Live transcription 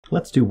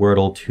Let's do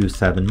Wordle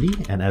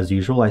 270, and as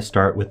usual I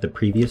start with the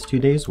previous 2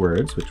 days'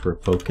 words, which were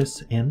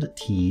focus and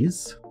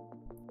tease.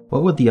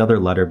 What would the other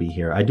letter be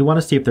here? I do want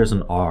to see if there's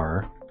an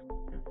R.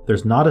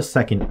 There's not a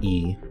second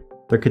E.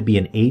 There could be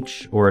an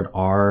H or an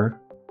R.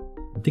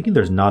 I'm thinking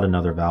there's not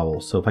another vowel,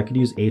 so if I could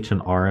use H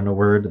and R in a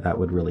word, that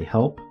would really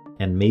help.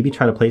 And maybe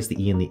try to place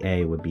the E and the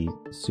A would be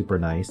super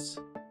nice.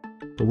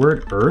 The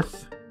word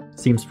earth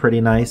seems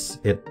pretty nice.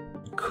 It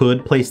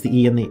could place the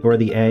E and or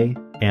the A,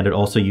 and it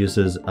also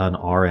uses an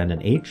R and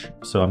an H,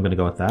 so I'm gonna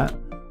go with that.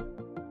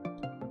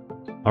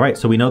 All right,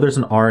 so we know there's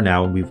an R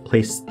now, and we've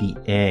placed the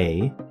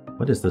A.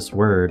 What is this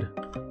word?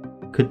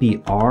 Could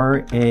be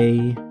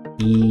R-A-E,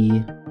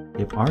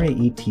 if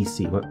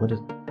R-A-E-T-C, what is,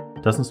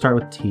 doesn't start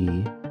with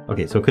T.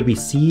 Okay, so it could be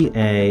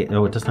C-A,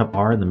 oh, it doesn't have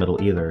R in the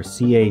middle either.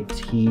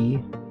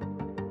 C-A-T,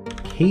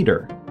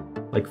 cater,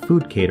 like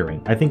food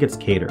catering. I think it's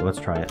cater, let's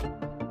try it.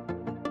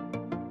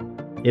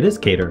 It is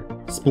cater,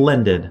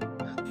 splendid.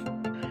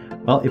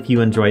 Well, if you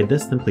enjoyed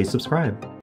this, then please subscribe.